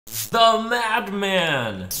The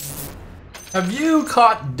Madman! Have you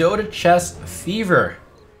caught Dota chess fever?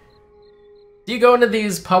 Do you go into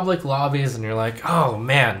these public lobbies and you're like, oh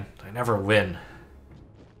man, I never win?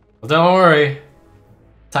 Well, don't worry.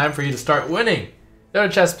 Time for you to start winning. Dota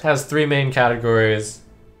chess has three main categories: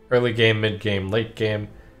 early game, mid game, late game.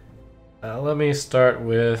 Let me start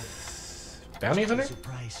with Bounty Hunter.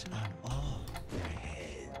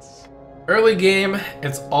 Early game,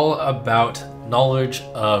 it's all about knowledge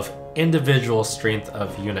of individual strength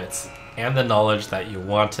of units and the knowledge that you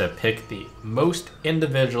want to pick the most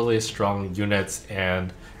individually strong units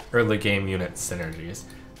and early game unit synergies.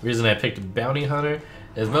 The reason I picked Bounty Hunter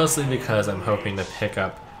is mostly because I'm hoping to pick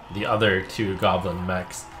up the other two Goblin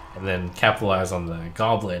mechs and then capitalize on the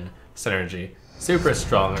Goblin synergy. Super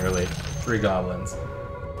strong early, 3 Goblins.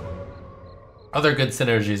 Other good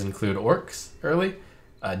synergies include Orcs early.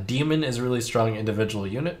 Demon is a really strong individual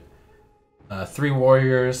unit. 3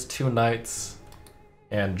 Warriors, 2 Knights,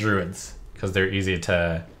 and Druids, because they're easy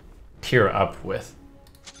to tier up with.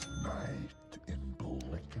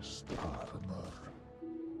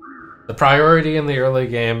 The priority in the early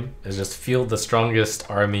game is just field the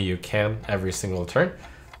strongest army you can every single turn.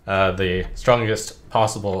 The strongest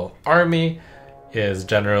possible army is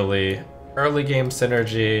generally early game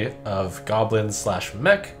synergy of goblins slash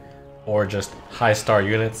mech, or just high star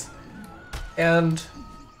units, and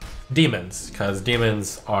demons, because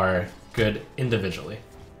demons are good individually.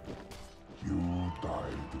 You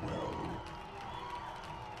died well.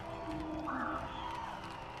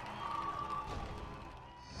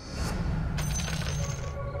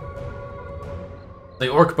 The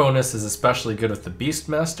Orc bonus is especially good with the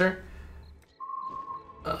Beastmaster.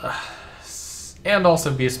 And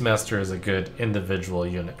also Beastmaster is a good individual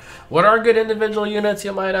unit. What are good individual units,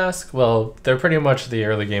 you might ask? Well, they're pretty much the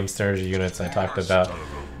early game synergy units I talked about.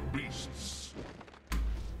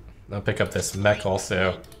 I'll pick up this mech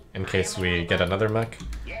also, in case we get another mech.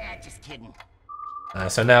 Yeah, just kidding.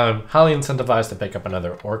 So now I'm highly incentivized to pick up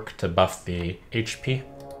another Orc to buff the HP.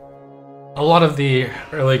 A lot of the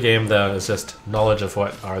early game, though, is just knowledge of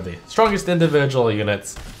what are the strongest individual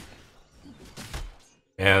units.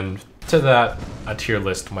 And to that, a tier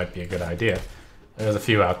list might be a good idea. There's a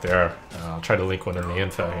few out there. I'll try to link one in the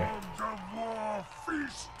info here.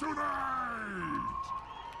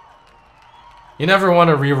 You never want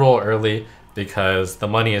to reroll early because the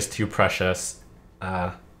money is too precious.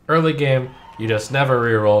 Early game, you just never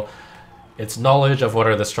reroll. It's knowledge of what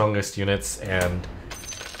are the strongest units and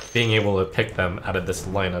being able to pick them out of this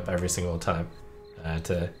lineup every single time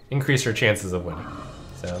to increase your chances of winning.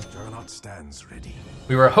 So stands ready.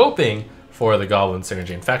 We were hoping for the Goblin synergy.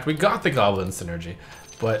 In fact, we got the Goblin synergy,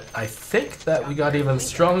 but I think that we got even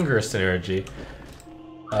stronger synergy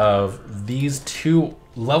of these two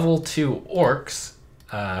level 2 Orcs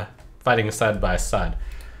fighting side by side.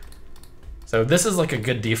 So this is like a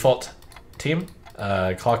good default team.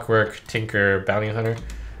 Clockwork, Tinker, Bounty Hunter.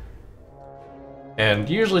 And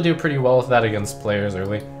you usually do pretty well with that against players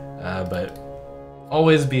early, but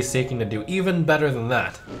always be seeking to do even better than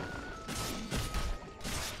that.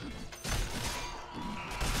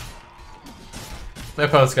 My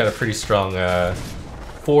opponent's got a pretty strong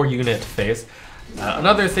 4-unit phase.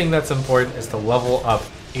 Another thing that's important is to level up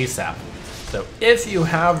ASAP. So if you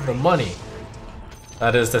have the money,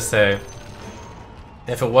 that is to say,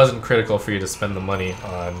 if it wasn't critical for you to spend the money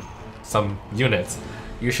on some units,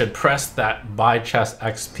 you should press that buy chess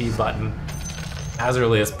XP button as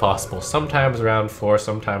early as possible. Sometimes round 4,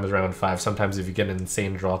 sometimes round 5, sometimes if you get an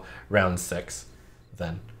insane draw, round 6.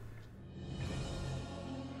 Then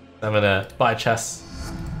I'm gonna buy chess.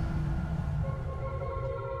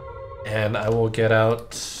 And I will get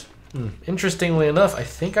out... Interestingly enough, I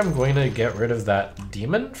think I'm going to get rid of that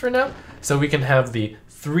demon for now, so we can have the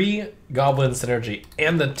 3 Goblin synergy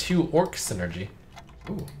and the 2 Orc synergy.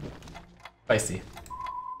 Ooh, spicy.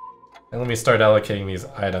 And let me start allocating these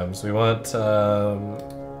items. We want,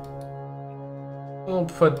 we'll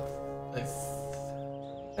put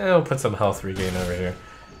some health regain over here.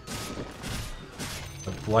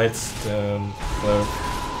 The Blightstone cloak.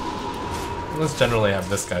 Let's generally have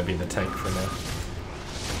this guy be the tank for now.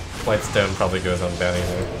 Blightstone probably goes on bounty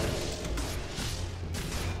there.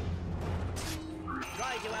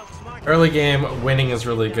 Early game, winning is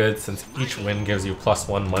really good since each win gives you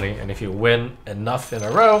 +1 money, and if you win enough in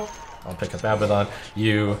a row, I'll pick up Abaddon,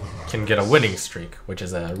 you can get a winning streak, which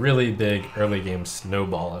is a really big early game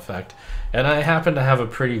snowball effect. And I happen to have a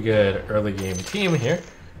pretty good early game team here.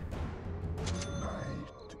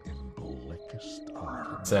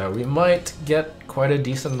 So we might get quite a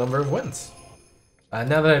decent number of wins.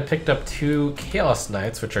 Now that I picked up 2 Chaos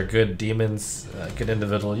Knights, which are good demons, good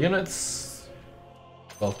individual units,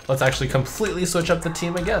 well, let's actually completely switch up the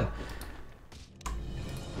team again.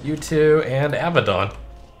 You two and Abaddon.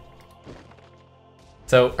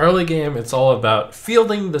 So early game, it's all about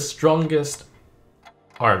fielding the strongest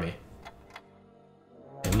army.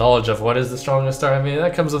 And knowledge of what is the strongest army,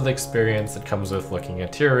 that comes with experience, it comes with looking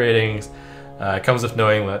at tier ratings, it comes with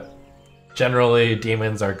knowing that generally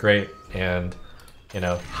demons are great and, you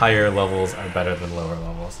know, higher levels are better than lower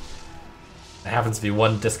levels. There happens to be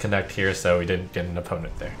one disconnect here, so we didn't get an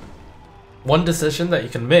opponent there. One decision that you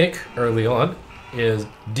can make early on is,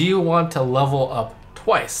 do you want to level up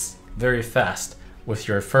twice very fast with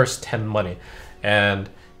your first 10 money? And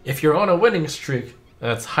if you're on a winning streak,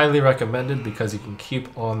 that's highly recommended because you can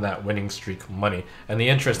keep on that winning streak money. And the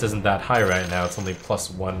interest isn't that high right now, it's only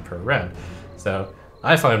 +1 per round. So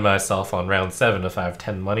I find myself on round 7 if I have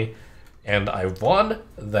 10 money and I won,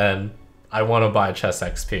 then I want to buy chess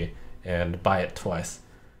XP and buy it twice.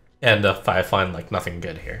 And if I find like nothing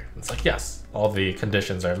good here, it's like, yes, all the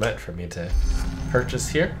conditions are met for me to purchase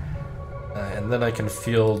here. And then I can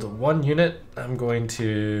field 1 unit. I'm going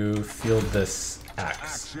to field this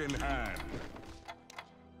axe.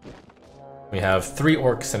 We have 3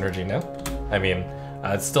 orc synergy now. I mean,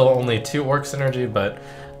 it's still only 2 orc synergy, but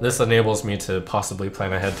this enables me to possibly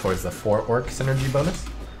plan ahead towards the 4 orc synergy bonus.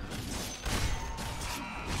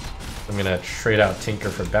 I'm gonna trade out Tinker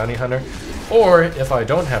for Bounty Hunter, or if I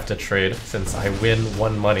don't have to trade, since I win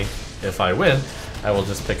 1 money, if I win, I will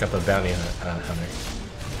just pick up a Bounty Hunter.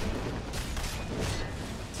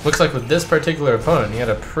 Looks like with this particular opponent, he had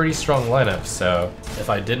a pretty strong lineup, so if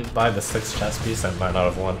I didn't buy the 6th chess piece, I might not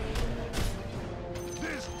have won.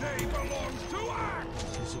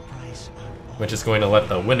 Which is going to let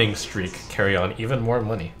the winning streak carry on even more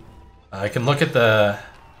money. I can look at the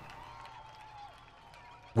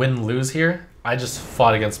win-lose here. I just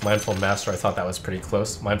fought against Mindful Master. I thought that was pretty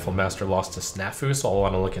close. Mindful Master lost to Snafu, so I'll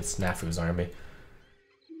want to look at Snafu's army.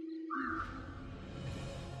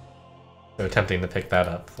 So attempting to pick that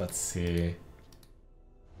up. Let's see.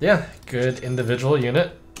 Yeah, good individual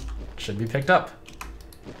unit. Should be picked up.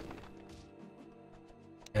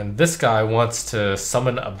 And this guy wants to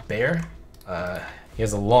summon a bear. He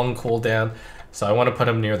has a long cooldown, so I want to put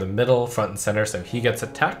him near the middle, front and center, so he gets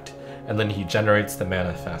attacked, and then he generates the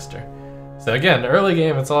mana faster. So again, early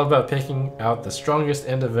game, it's all about picking out the strongest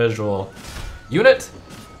individual unit.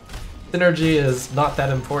 Synergy is not that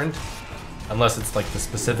important, unless it's like the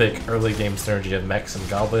specific early game synergy of mechs and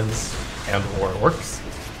goblins and or orcs.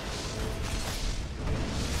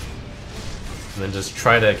 And then just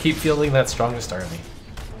try to keep fielding that strongest army.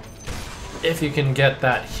 If you can get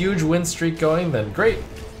that huge win streak going, then great.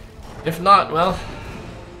 If not, well,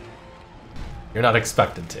 you're not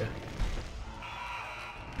expected to. It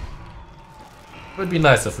would be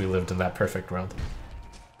nice if we lived in that perfect world.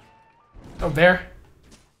 Oh, bear.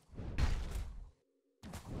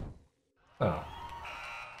 Oh.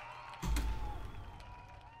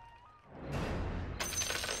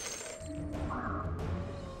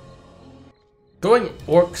 Going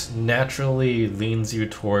orcs naturally leans you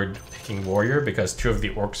toward picking warrior because 2 of the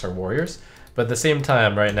orcs are warriors, but at the same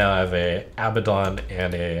time right now I have a Abaddon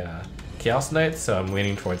and a Chaos Knight, so I'm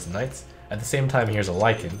leaning towards knights. At the same time here's a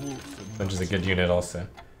Lycan, which is a good unit also.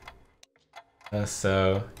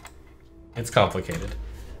 So it's complicated.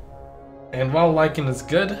 And while Lycan is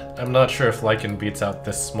good, I'm not sure if Lycan beats out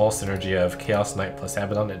this small synergy of Chaos Knight plus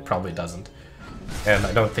Abaddon. It probably doesn't. And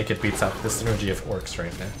I don't think it beats out the synergy of orcs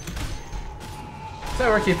right now. So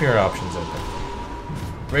we're keeping our options open.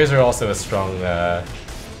 Razor also a strong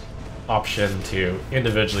option to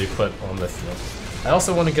individually put on the field. I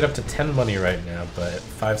also want to get up to 10 money right now, but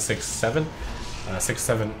 5, 6, 7, 6,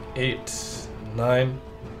 7, 8, 9.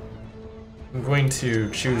 I'm going to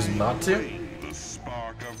choose not to.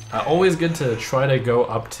 Always good to try to go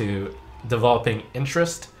up to developing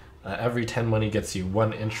interest. Every 10 money gets you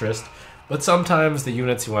 1 interest, but sometimes the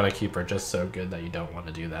units you want to keep are just so good that you don't want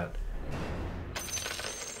to do that.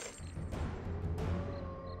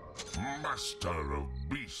 Master of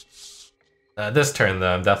beasts. This turn,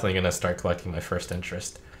 though, I'm definitely going to start collecting my first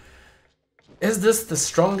interest. Is this the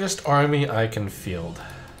strongest army I can field?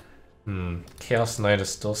 Chaos Knight is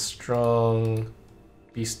still strong.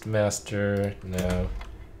 Beastmaster, no.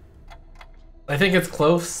 I think it's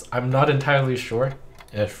close. I'm not entirely sure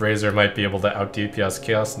if Razor might be able to out DPS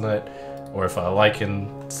Chaos Knight, or if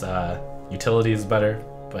Lycan's utility is better,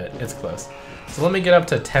 but it's close. So let me get up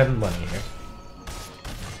to 10 money here.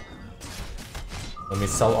 Let me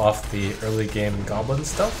sell off the early game goblin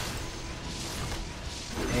stuff.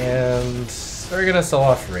 And we're gonna sell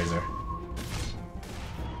off Razor.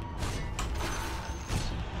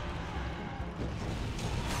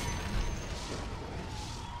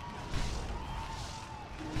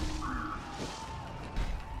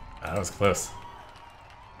 That was close.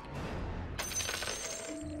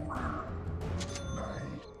 Knight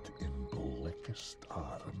in blackest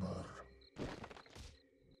armor.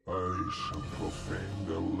 I shall profane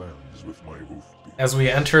their lands with my hoofbeats. As we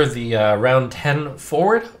enter the round 10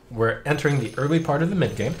 forward, we're entering the early part of the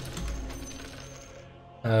mid-game.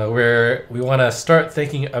 Where we want to start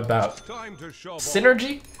thinking about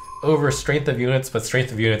synergy over strength of units, but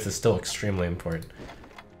strength of units is still extremely important.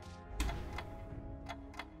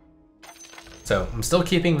 So I'm still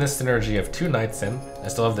keeping this synergy of 2 knights in. I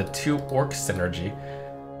still have the 2 orc synergy.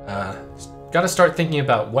 Got to start thinking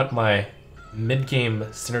about what my mid-game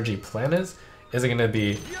synergy plan is. Is it going to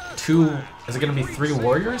be 2? Is it going to be 3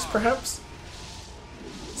 warriors, perhaps?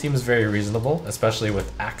 Seems very reasonable, especially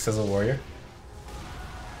with Axe as a warrior.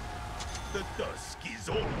 The dusk is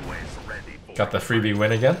always ready for Got the freebie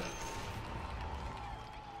win again.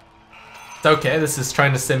 It's okay, this is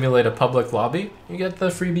trying to simulate a public lobby. You get the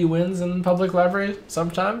freebie wins in public library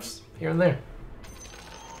sometimes, here and there.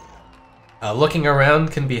 Looking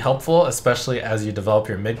around can be helpful, especially as you develop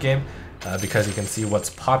your mid-game, because you can see what's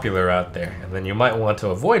popular out there, and then you might want to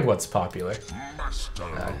avoid what's popular.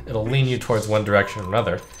 It'll lean you towards one direction or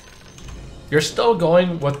another. You're still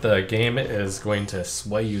going what the game is going to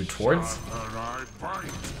sway you towards,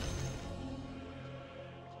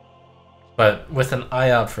 but with an eye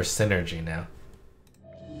out for synergy now.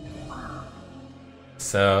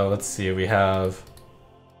 So let's see, we have...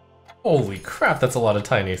 Holy crap, that's a lot of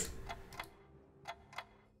tinies.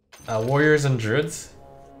 Warriors and druids.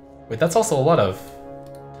 Wait, that's also a lot of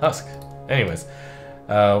tusk. Anyways,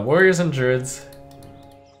 warriors and druids.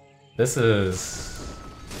 This is...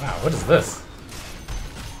 Wow, what is this?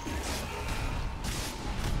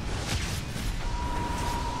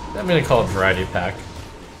 I'm gonna call it Variety Pack.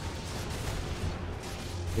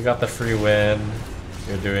 You got the free win.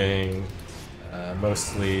 You're doing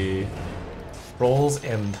mostly rolls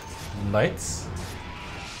and knights.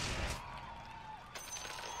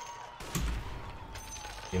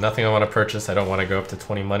 Nothing I want to purchase. I don't want to go up to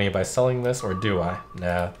 20 money by selling this, or do I?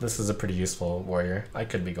 Nah, this is a pretty useful warrior. I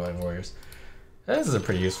could be going warriors. This is a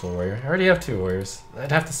pretty useful warrior. I already have 2 warriors.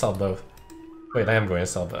 I'd have to sell both. Wait, I am going to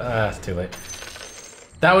sell both. It's too late.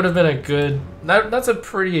 That would have been a good... That's a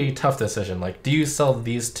pretty tough decision. Like, do you sell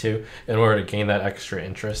these 2 in order to gain that extra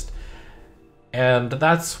interest? And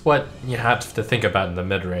that's what you have to think about in the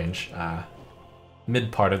mid-range,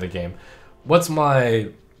 mid part of the game. What's my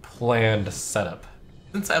planned setup?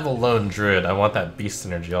 Since I have a lone druid, I want that beast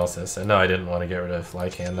synergy also, so no, I didn't want to get rid of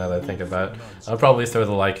Lycan now that I think about it. I'll probably throw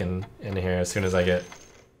the Lycan in here as soon as I get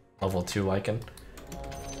level 2 Lycan.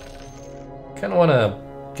 Kinda wanna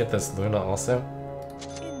get this Luna also.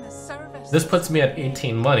 This puts me at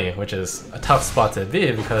 18 money, which is a tough spot to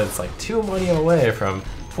be because it's like 2 money away from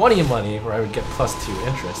 20 money where I would get +2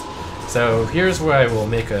 interest. So here's where I will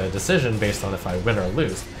make a decision based on if I win or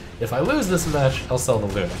lose. If I lose this match, I'll sell the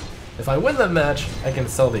Luna. If I win the match, I can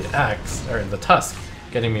sell the Axe, or the Tusk,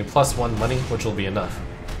 getting me +1 money, which will be enough.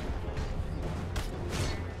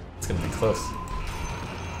 It's gonna be close.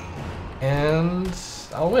 And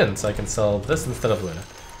I'll win, so I can sell this instead of Luna.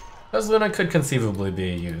 Because Luna could conceivably be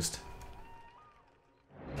used.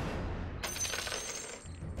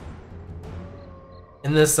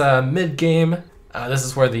 In this mid-game, this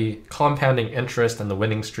is where the compounding interest and the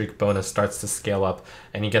winning streak bonus starts to scale up,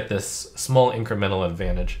 and you get this small incremental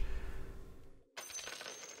advantage.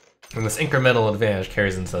 And this incremental advantage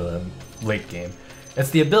carries into the late game. It's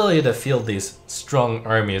the ability to field these strong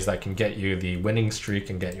armies that can get you the winning streak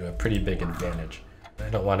and get you a pretty big advantage. I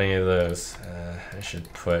don't want any of those. I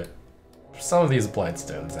should put some of these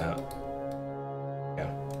Blightstones out. Yeah.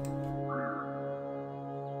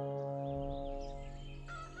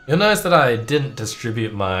 You'll notice that I didn't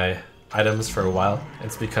distribute my items for a while.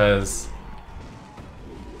 It's because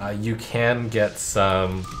you can get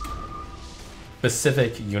some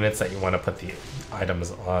specific units that you want to put the items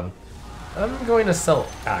on. I'm going to sell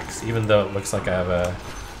Axe, even though it looks like I have a...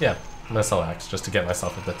 Yeah, I'm going to sell Axe just to get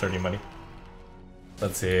myself up to 30 money.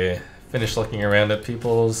 Let's see, finish looking around at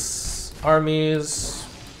people's armies.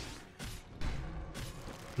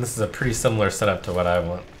 This is a pretty similar setup to what I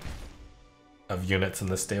want of units in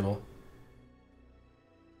this stable.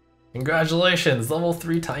 Congratulations, level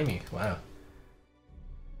 3 Tiny, wow.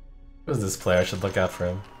 Who's this player? I should look out for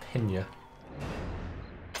him. Pinya.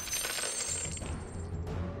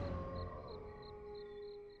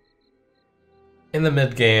 In the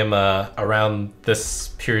mid-game, around this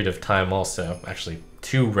period of time also, actually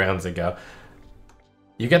 2 rounds ago,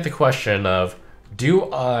 you get the question of,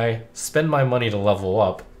 do I spend my money to level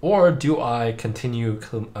up, or do I continue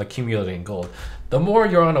accumulating gold? The more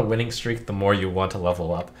you're on a winning streak, the more you want to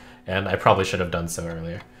level up. and I probably should have done so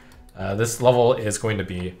earlier. This level is going to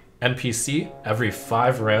be NPC. Every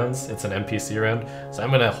 5 rounds, it's an NPC round, so I'm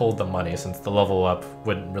going to hold the money since the level up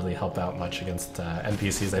wouldn't really help out much against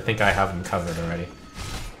NPCs. I think I have them covered already.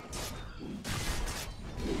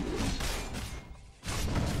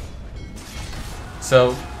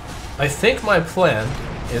 So, I think my plan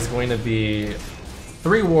is going to be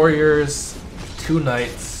 3 warriors, 2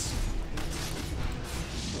 knights,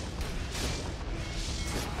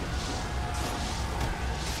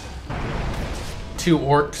 two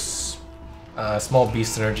orcs, small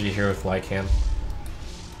beast synergy here with Lycan.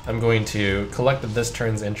 I'm going to collect this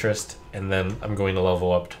turn's interest, and then I'm going to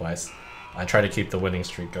level up twice. I try to keep the winning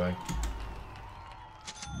streak going.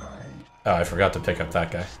 Oh, I forgot to pick up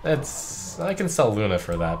that guy. I can sell Luna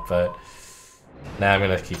for that, but nah, I'm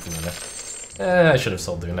gonna keep Luna. I should have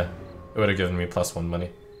sold Luna. It would have given me +1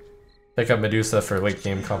 money. Pick up Medusa for late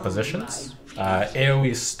game compositions.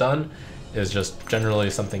 AoE stun is just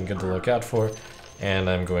generally something good to look out for, and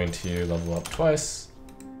I'm going to level up twice.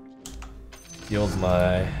 Yield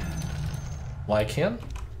my Lycan.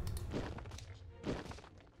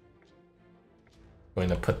 Going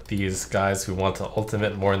to put these guys who want to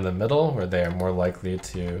ultimate more in the middle, where they are more likely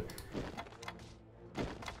to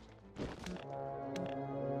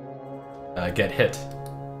get hit.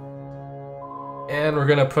 And we're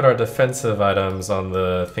going to put our defensive items on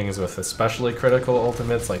the things with especially critical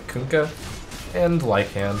ultimates like Kunkka and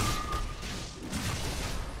Lycan.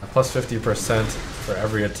 Plus 50% for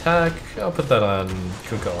every attack. I'll put that on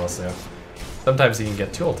Kunkka also. Sometimes you can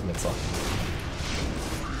get 2 ultimates off.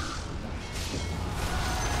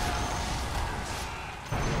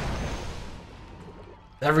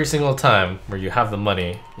 Every single time where you have the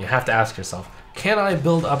money, you have to ask yourself, can I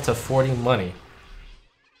build up to 40 money?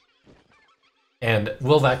 And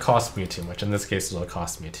will that cost me too much? In this case, it'll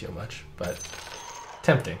cost me too much, but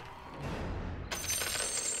tempting.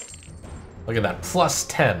 Look at that,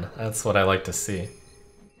 +10. That's what I like to see.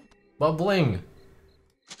 Bubbling.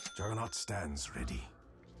 Juggernaut stands ready.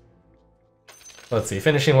 Let's see,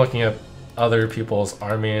 finishing looking at other people's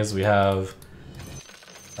armies, we have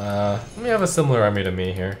a similar army to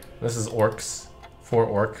me here. This is orcs, 4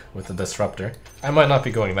 orc with the disruptor. I might not be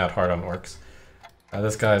going that hard on orcs.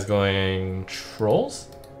 This guy's going trolls.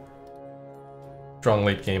 Strong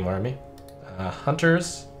late game army.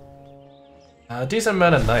 Hunters. A decent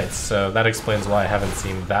amount of knights, so that explains why I haven't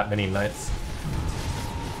seen that many knights.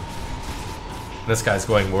 This guy's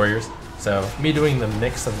going warriors, so me doing the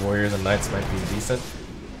mix of warriors and knights might be decent.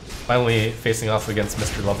 Finally facing off against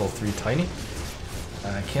Mr. Level 3 Tiny.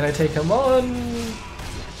 Can I take him on?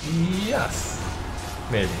 Yes.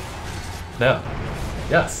 Maybe. No.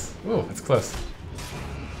 Yes. Ooh, it's close.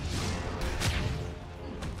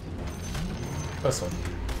 Close one.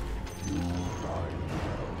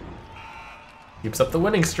 Keeps up the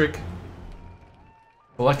winning streak.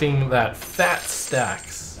 Collecting that fat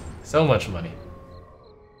stacks. So much money.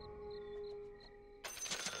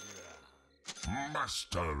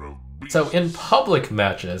 So in public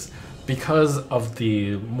matches, because of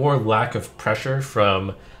the more lack of pressure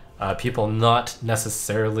from people not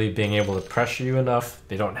necessarily being able to pressure you enough,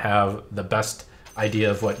 they don't have the best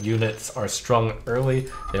idea of what units are strong early,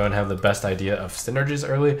 they don't have the best idea of synergies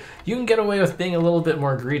early, you can get away with being a little bit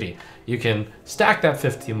more greedy. You can stack that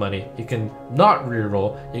 50 money, you can not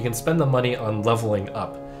reroll, you can spend the money on leveling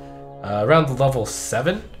up. Around level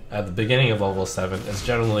 7, at the beginning of level 7, is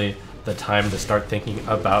generally the time to start thinking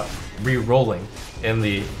about re-rolling. In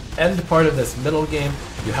the end part of this middle game,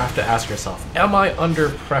 you have to ask yourself, am I under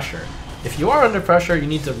pressure? If you are under pressure, you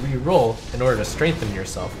need to re-roll in order to strengthen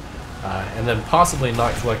yourself, and then possibly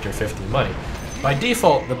not collect your 50 money. By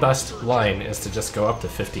default, the best line is to just go up to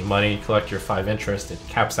 50 money, collect your 5 interest, it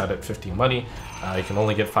caps out at 50 money. You can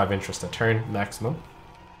only get 5 interest a turn, maximum.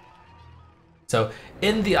 So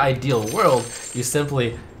in the ideal world, you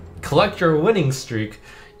simply collect your winning streak,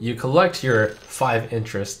 you collect your 5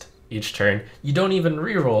 interest each turn, you don't even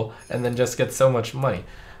reroll, and then just get so much money.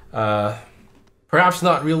 Perhaps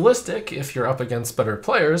not realistic if you're up against better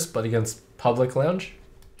players, but against public lounge,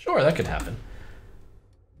 sure, that could happen.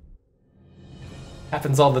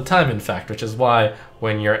 Happens all the time, in fact, which is why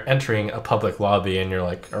when you're entering a public lobby and you're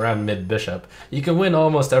like around mid-bishop, you can win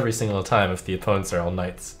almost every single time if the opponents are all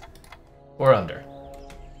knights. Or under.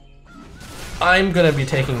 I'm gonna be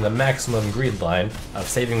taking the maximum greed line of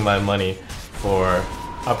saving my money for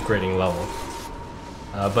upgrading level.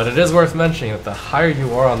 But it is worth mentioning that the higher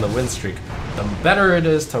you are on the win streak, the better it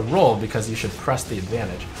is to roll because you should press the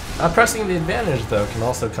advantage. Pressing the advantage, though, can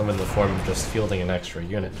also come in the form of just fielding an extra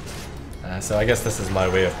unit. So I guess this is my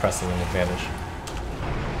way of pressing an advantage.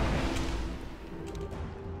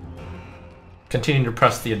 continue to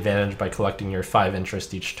press the advantage by collecting your 5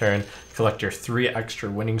 interest each turn, collect your 3 extra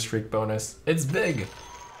winning streak bonus. It's big!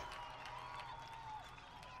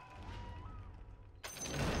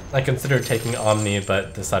 I considered taking Omni,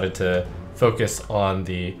 but decided to focus on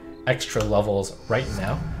the extra levels right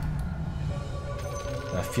now.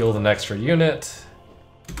 Fuel an extra unit,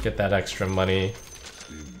 get that extra money,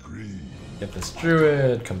 get this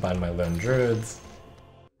druid, combine my lone druids.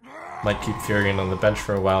 Might keep Furion on the bench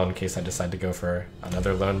for a while in case I decide to go for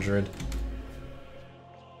another lone druid.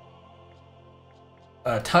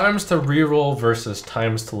 Times to reroll versus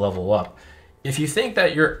times to level up. If you think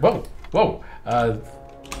that you're... Whoa!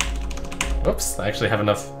 Whoops, I actually have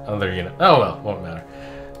enough other unit. Oh well, won't matter.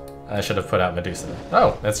 I should have put out Medusa.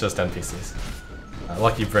 Oh, that's just NPCs.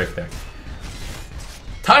 Lucky break there.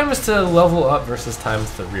 Times to level up versus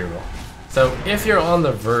times to reroll. So if you're on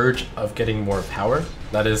the verge of getting more power,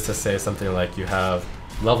 that is to say something like you have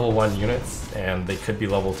level 1 units and they could be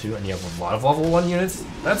level 2 and you have a lot of level 1 units,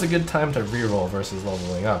 that's a good time to reroll versus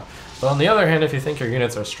leveling up. But on the other hand, if you think your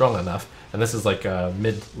units are strong enough, and this is like a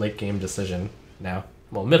mid-late game decision now,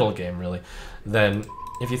 well, middle game really, then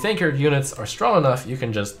if you think your units are strong enough, you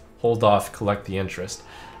can just hold off, collect the interest.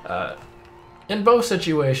 In both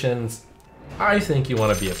situations, I think you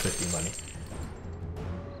want to be at 50 money.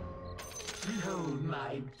 Behold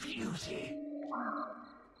my beauty.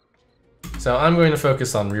 So I'm going to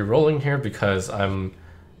focus on re-rolling here because I'm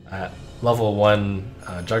at level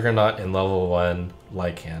 1 Juggernaut and level 1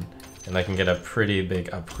 Lycan, and I can get a pretty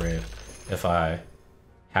big upgrade if I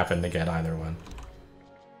happen to get either one.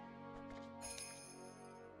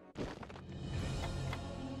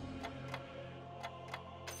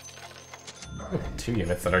 Ooh, 2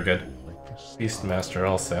 units that are good. Beastmaster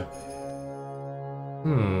also.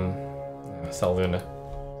 Sell Luna.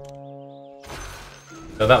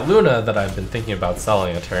 So that Luna that I've been thinking about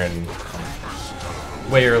selling a turn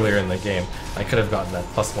way earlier in the game, I could have gotten that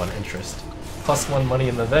 +1 interest. +1 money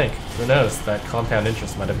in the bank. Who knows, that compound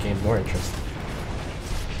interest might have gained more interest.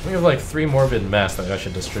 We have like 3 Morbid Mass that I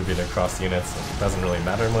should distribute across units. It doesn't really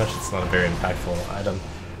matter much, it's not a very impactful item.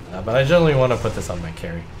 But I generally want to put this on my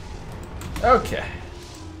carry. Okay.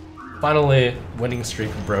 Finally, winning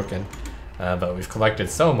streak broken, but we've collected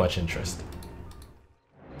so much interest.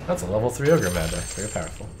 That's a level 3 Ogre Magi, very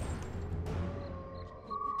powerful.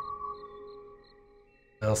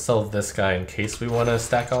 I'll sell this guy in case we want to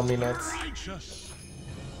stack Omni Nuts.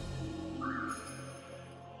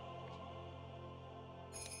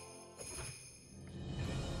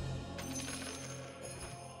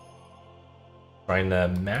 Trying to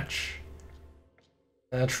match.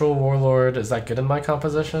 Natural Warlord, is that good in my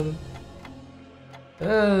composition?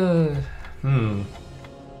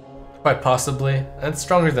 Quite possibly. It's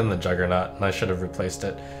stronger than the Juggernaut, and I should have replaced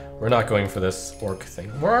it. We're not going for this Orc thing.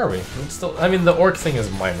 Where are we? I mean, the Orc thing is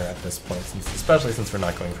minor at this point, especially since we're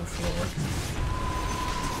not going for full Orc.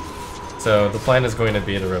 So the plan is going to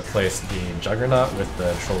be to replace the Juggernaut with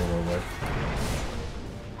the Troll Warlord.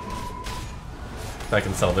 I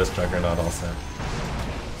can sell this Juggernaut also.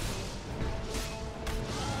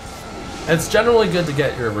 It's generally good to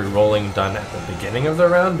get your rerolling done at the beginning of the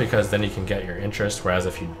round because then you can get your interest, whereas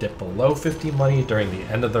if you dip below 50 money during the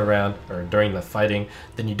end of the round or during the fighting,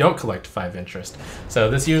 then you don't collect 5 interest. So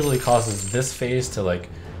this usually causes this phase to like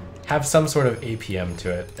have some sort of APM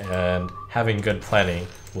to it, and having good planning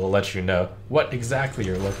will let you know what exactly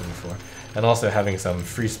you're looking for. And also having some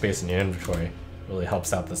free space in your inventory really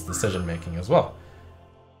helps out this decision making as well.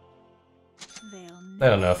 I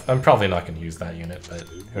don't know, I'm probably not going to use that unit, but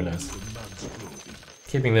who knows.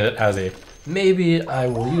 Keeping it as a maybe I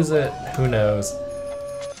will use it, who knows.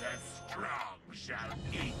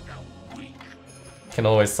 Can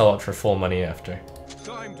always sell it for full money after.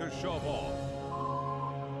 Time to shove off.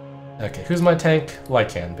 Okay, who's my tank?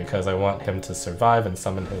 Lycan, because I want him to survive and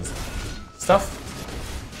summon his stuff.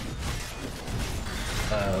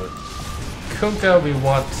 Kunkka we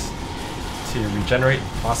want to regenerate,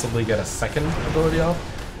 possibly get a second ability off.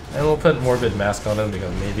 And we'll put Morbid Mask on him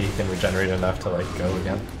because maybe he can regenerate enough to like go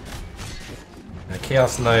again.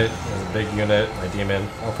 Chaos Knight is a big unit, my demon.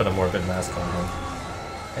 I'll put a Morbid Mask on him.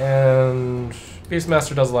 And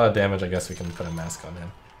Beastmaster does a lot of damage, I guess we can put a mask on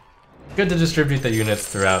him. Good to distribute the units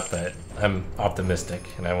throughout, but I'm optimistic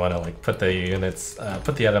and I want to like put the units,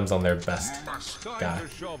 put the items on their best guy.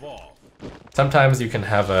 Sometimes you can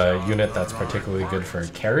have a unit that's particularly good for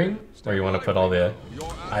carrying, where you want to put all the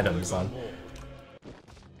items on.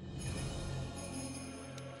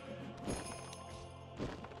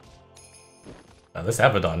 Now, this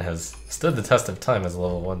Abaddon has stood the test of time as a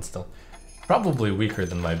level 1 still. Probably weaker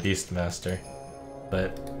than my Beastmaster,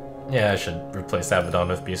 but Yeah, I should replace Abaddon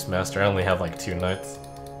with Beastmaster. I only have like 2 knights.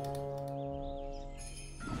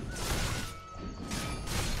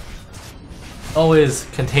 Always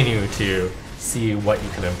continue to see what you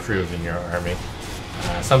can improve in your army.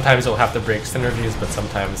 Sometimes you'll have to break synergies, but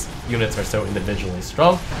sometimes units are so individually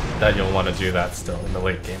strong that you'll want to do that still in the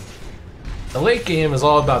late game. The late game is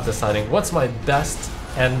all about deciding what's my best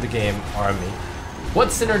end game army. What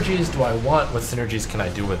synergies do I want? What synergies can I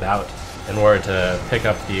do without in order to pick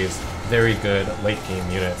up these very good late game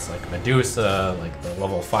units like Medusa, like the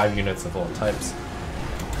level 5 units of all types.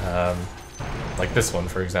 Like this one,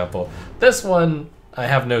 for example. This one, I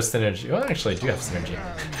have no synergy. Well, actually, I do have synergy.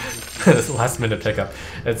 This last minute pickup.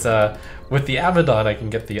 It's with the Abaddon, I can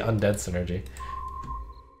get the undead synergy.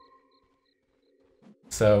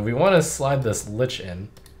 So we want to slide this Lich in.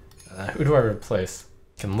 Who do I replace?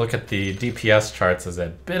 Can look at the DPS charts as a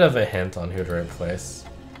bit of a hint on who to replace.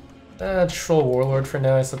 Troll Warlord for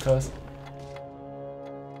now, I suppose.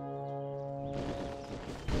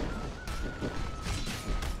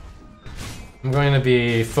 I'm going to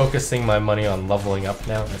be focusing my money on leveling up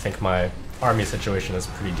now. I think my army situation is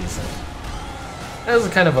pretty decent. That was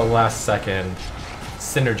kind of a last second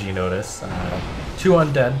synergy notice. 2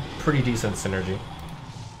 undead, pretty decent synergy.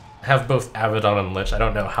 I have both Abaddon and Lich. I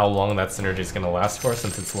don't know how long that synergy is going to last for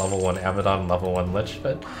since it's level 1 Abaddon and level 1 Lich,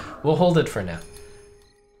 but we'll hold it for now.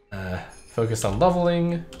 Focus on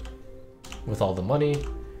leveling with all the money.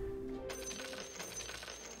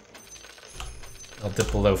 I'll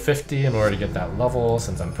dip below 50 in order to get that level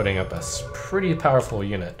since I'm putting up a pretty powerful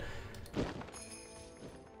unit.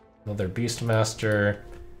 Another Beastmaster.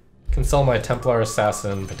 Can sell my Templar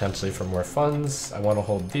Assassin potentially for more funds. I want to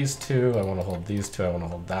hold these 2, I want to hold these 2, I want to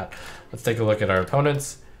hold that. Let's take a look at our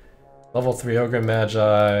opponents. Level 3 Ogre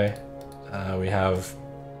Magi. We have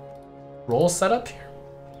trolls set up here?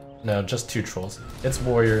 No, just 2 trolls. It's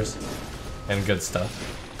warriors and good stuff.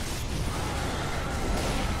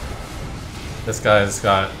 This guy's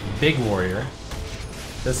got big warrior.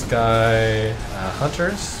 This guy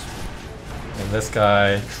hunters. And this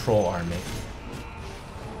guy troll army.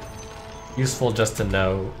 Useful just to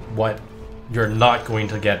know what you're not going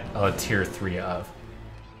to get a tier 3 of.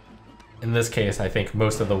 In this case, I think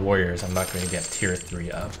most of the warriors I'm not going to get tier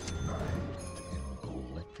 3 of.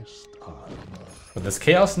 With this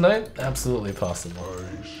Chaos Knight, absolutely possible.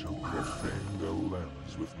 I shall profane their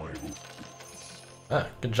lands with my hoof. Ah,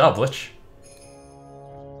 good job, Lich.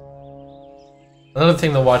 Another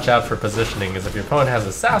thing to watch out for positioning is if your opponent has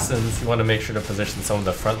assassins, you want to make sure to position some of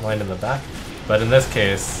the front line in the back. But in this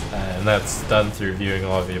case, and that's done through viewing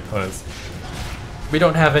all of the opponents, we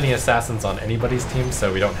don't have any assassins on anybody's team,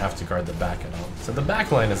 so we don't have to guard the back at all. So the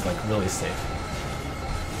back line is like really safe.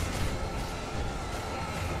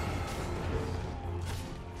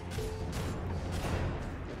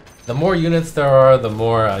 The more units there are, the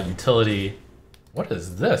more utility. What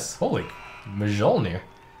is this? Holy Mjolnir.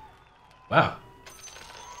 Wow.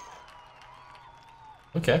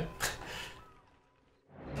 Okay.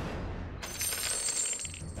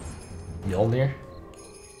 Mjolnir?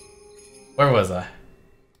 Where was I?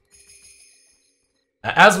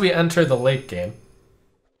 As we enter the late game,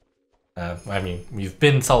 I mean, we've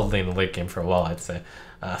been solidly in the late game for a while, I'd say.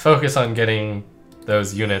 Focus on getting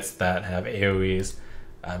those units that have AoEs.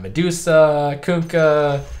 Medusa,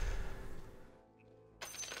 Kunkka,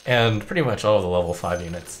 and pretty much all of the level 5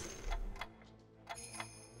 units.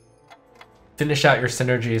 Finish out your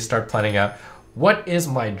synergies, start planning out, what is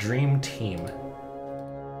my dream team?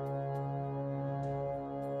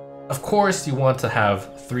 Of course you want to have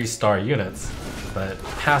 3-star units, but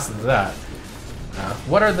past that,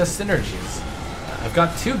 what are the synergies? I've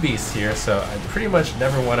got 2 beasts here, so I pretty much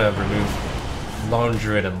never want to remove Lone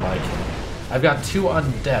Druid and Lycan. I've got 2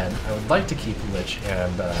 undead. I would like to keep Lich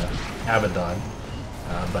and Abaddon,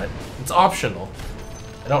 but it's optional.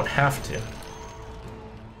 I don't have to.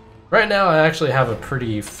 Right now I actually have a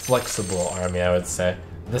pretty flexible army, I would say.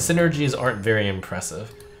 The synergies aren't very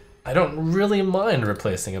impressive. I don't really mind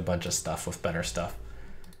replacing a bunch of stuff with better stuff.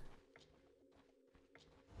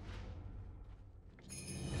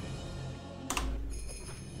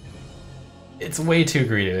 It's way too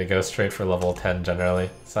greedy to go straight for level 10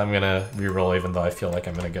 generally, so I'm gonna reroll even though I feel like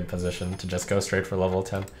I'm in a good position to just go straight for level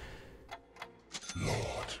 10. Lord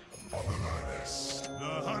of Awareness. The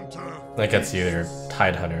hunter. That gets you your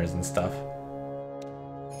Tide Hunters and stuff.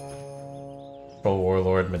 Troll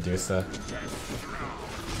Warlord, Medusa.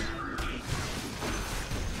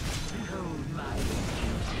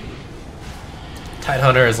 Tide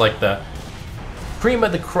Hunter is like the cream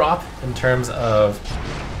of the crop in terms of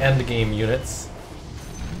end game units.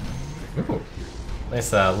 Ooh,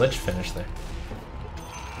 nice Lich finish there.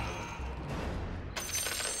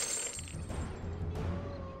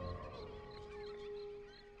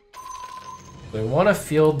 We want to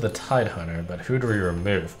field the Tidehunter, but who do we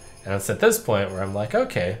remove? And it's at this point where I'm like,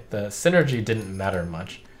 okay, the synergy didn't matter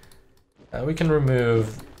much. We can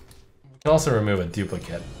also remove a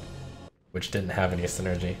duplicate, which didn't have any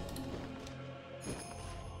synergy.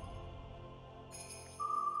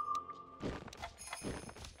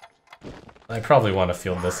 I probably want to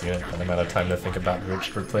field this unit, but I'm out of time to think about who it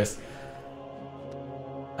should replace.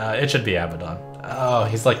 It should be Abaddon. Oh,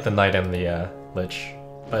 he's like the Knight and the Lich.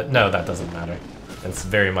 But no, that doesn't matter. It's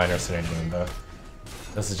very minor synergy in both.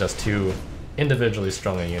 This is just too individually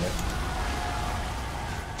strong a unit.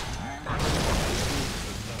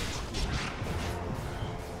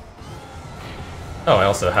 Oh, I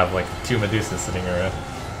also have like 2 Medusas sitting around.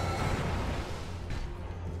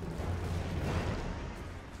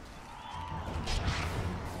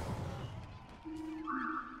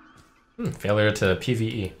 Failure to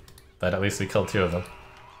PvE, but at least we killed 2 of them.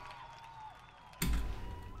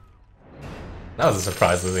 That was a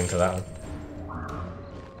surprise losing to that one.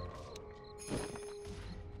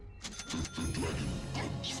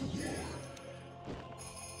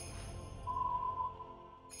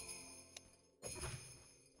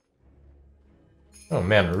 Oh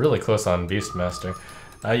man, we're really close on Beastmaster.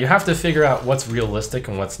 You have to figure out what's realistic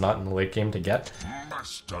and what's not in the late game to get.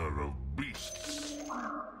 Master of beasts.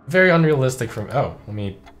 Very unrealistic from... Oh, let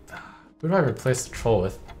me... Who do I replace the troll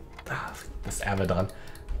with? This Abaddon.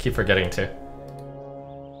 Keep forgetting to.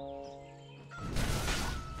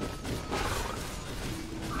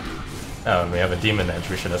 Oh, and we have a Demon Edge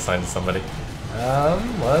we should assign to somebody.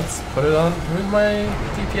 Let's put it on... Who's my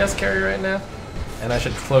DPS carry right now? And I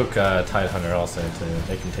should cloak Tidehunter also to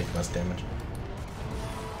make him take less damage.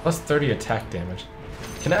 Plus 30 attack damage.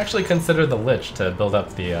 Can actually consider the Lich to build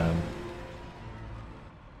up the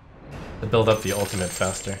ultimate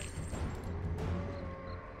faster.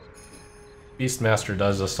 Beastmaster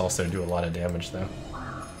does just also do a lot of damage though.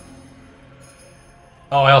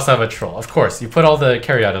 Oh, I also have a troll. Of course, you put all the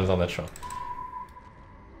carry items on the troll.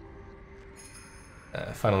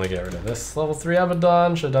 Finally get rid of this level 3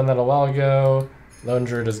 Abaddon. Should have done that a while ago. Lone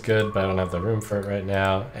Druid is good, but I don't have the room for it right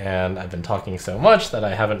now, and I've been talking so much that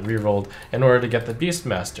I haven't rerolled in order to get the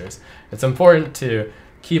Beastmasters. It's important to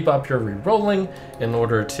keep up your rerolling in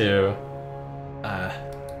order to...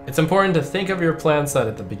 it's important to think of your plan so that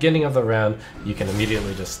at the beginning of the round, you can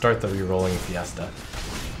immediately just start the rerolling fiesta.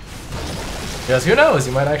 Because who knows,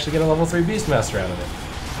 you might actually get a level 3 Beastmaster out of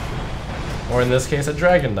it. Or in this case, a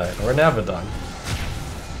Dragon Knight, or an Abaddon.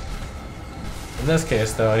 In this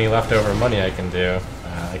case, though, any leftover money I can do,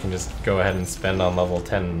 I can just go ahead and spend on level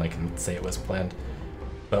 10 and I can say it was planned.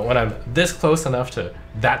 But when I'm this close enough to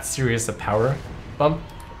that serious a power bump,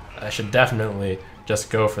 I should definitely just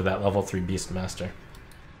go for that level 3 Beastmaster.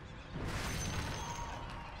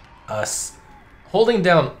 Holding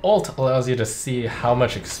down Alt allows you to see how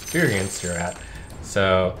much experience you're at.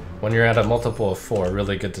 So when you're at a multiple of 4,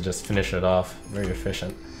 really good to just finish it off. Very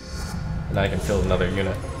efficient. And I can field another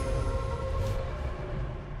unit.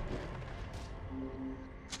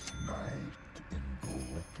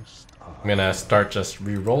 I'm gonna start just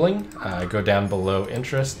re-rolling, go down below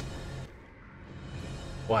interest.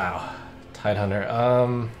 Wow,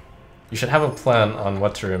 Tidehunter. You should have a plan on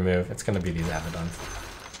what to remove. It's gonna be these Abaddons.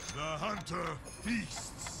 The hunter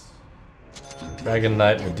feasts. Dragon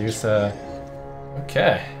Knight, Medusa.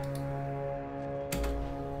 Okay.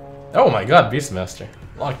 Oh my god, Beastmaster.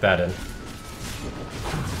 Lock that in.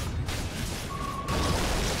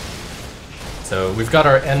 So we've got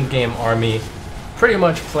our endgame army pretty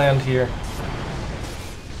much planned here.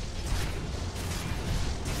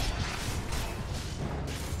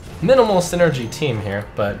 Minimal synergy team here,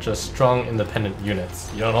 but just strong independent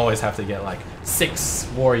units. You don't always have to get like 6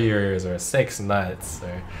 warriors or 6 knights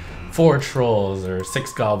or 4 trolls or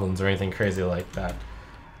 6 goblins or anything crazy like that.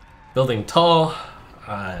 Building tall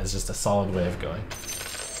is just a solid way of going.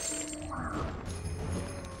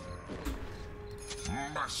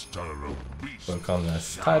 Look on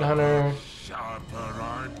this Tidehunter.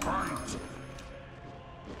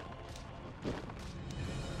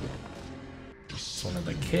 It's one of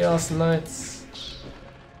the Chaos Knights.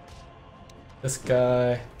 This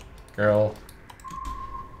guy, girl.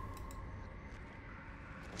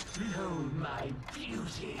 Behold my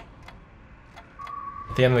beauty.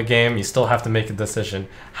 At the end of the game, you still have to make a decision.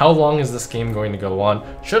 How long is this game going to go on?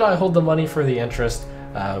 Should I hold the money for the interest?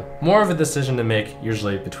 More of a decision to make,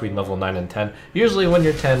 usually between level 9 and 10. Usually when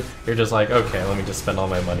you're 10, you're just like, okay, let me just spend all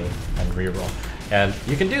my money and reroll. And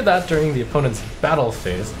you can do that during the opponent's battle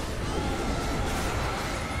phase.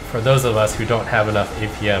 For those of us who don't have enough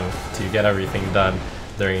APM to get everything done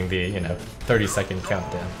during the, 30-second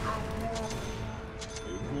countdown.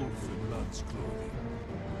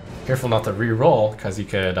 Careful not to re-roll, because you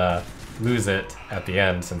could lose it at the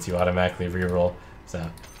end since you automatically re-roll. So,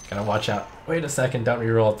 gotta watch out. Wait a second, don't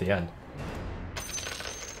re-roll at the end.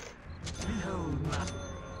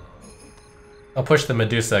 I'll push the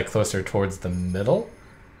Medusa closer towards the middle,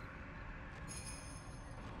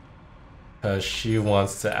 because she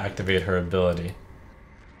wants to activate her ability.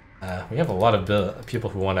 We have a lot of people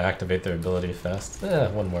who want to activate their ability fast.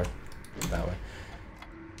 One more that way.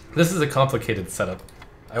 This is a complicated setup.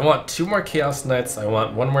 I want 2 more Chaos Knights, I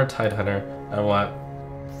want 1 more Tidehunter, I want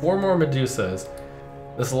 4 more Medusas.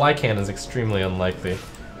 This Lycan is extremely unlikely,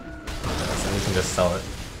 so we can just sell it.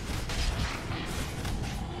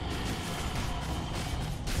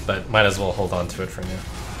 But might as well hold on to it for now.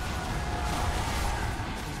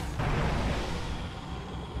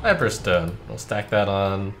 HEARTHSTONE. We'll stack that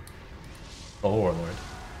on the Warlord.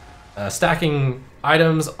 Stacking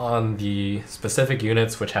items on the specific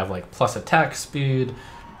units which have like plus attack speed,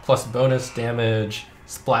 plus bonus damage,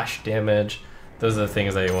 splash damage. Those are the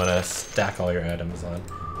things that you want to stack all your items on.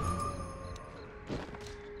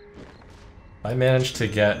 If I manage to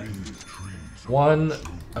get 1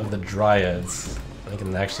 of the Dryads, I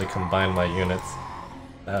can actually combine my units.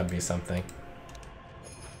 That would be something.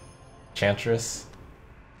 Enchantress.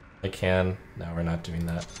 I can. No, we're not doing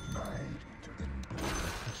that.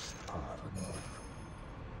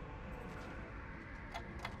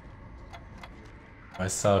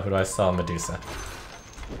 Who do I sell? Medusa.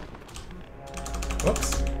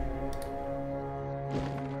 Whoops.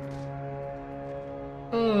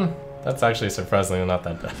 That's actually surprisingly not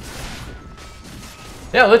that bad.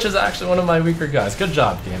 Yeah, Lich is actually one of my weaker guys. Good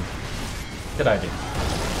job, game. Good idea.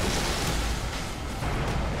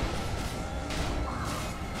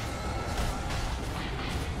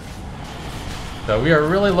 So we are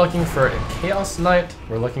really looking for a Chaos Knight,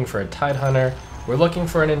 we're looking for a Tidehunter, we're looking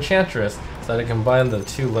for an Enchantress, so to combine the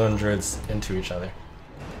 2 Lone Druids into each other.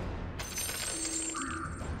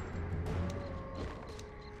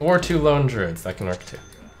 Or 2 Lone Druids, that can work too.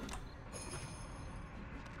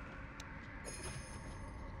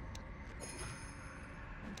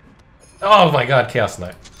 Oh my god, Chaos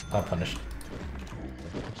Knight. Not punished.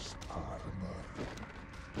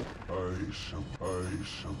 I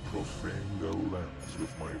shall profane their lands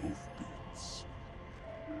with my hoofbeats.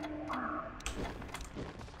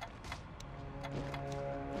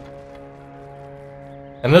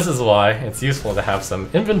 And this is why it's useful to have some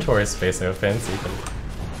inventory space open so you can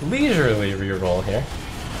leisurely reroll here.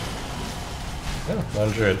 Oh,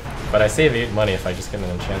 100. But I save 8 money if I just get an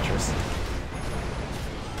Enchantress.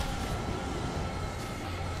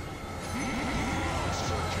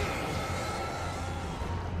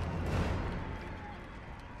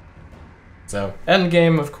 So,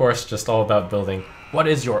 endgame, of course, just all about building what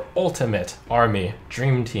is your ultimate army,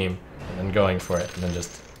 dream team, and then going for it, and then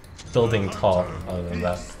just building tall other than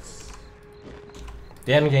that.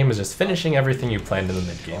 The endgame is just finishing everything you planned in the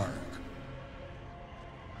mid-game.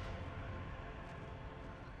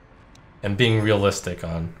 And being realistic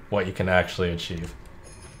on what you can actually achieve.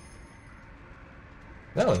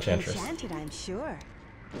 No, Enchantress. Enchanted, I'm sure.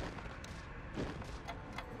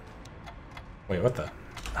 Wait, what the?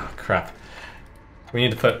 Oh, crap. We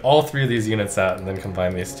need to put all 3 of these units out and then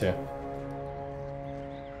combine these 2.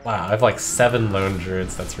 Wow, I have like 7 Lone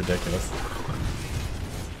Druids, that's ridiculous.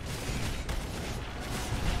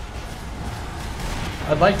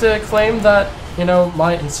 I'd like to claim that, you know,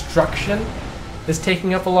 my instruction is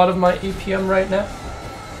taking up a lot of my EPM right now.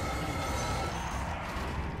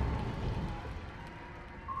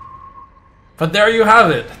 But there you have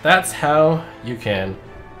it. That's how you can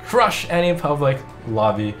crush any public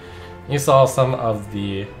lobby. You saw some of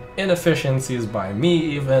the inefficiencies by me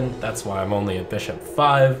even. That's why I'm only a Bishop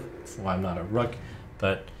 5. That's why I'm not a Rook.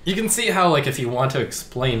 But you can see how, like, if you want to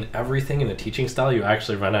explain everything in a teaching style, you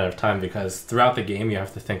actually run out of time, because throughout the game you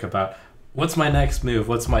have to think about what's my next move,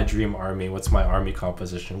 what's my dream army, what's my army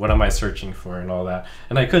composition, what am I searching for, and all that.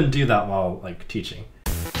 And I couldn't do that while, like, teaching.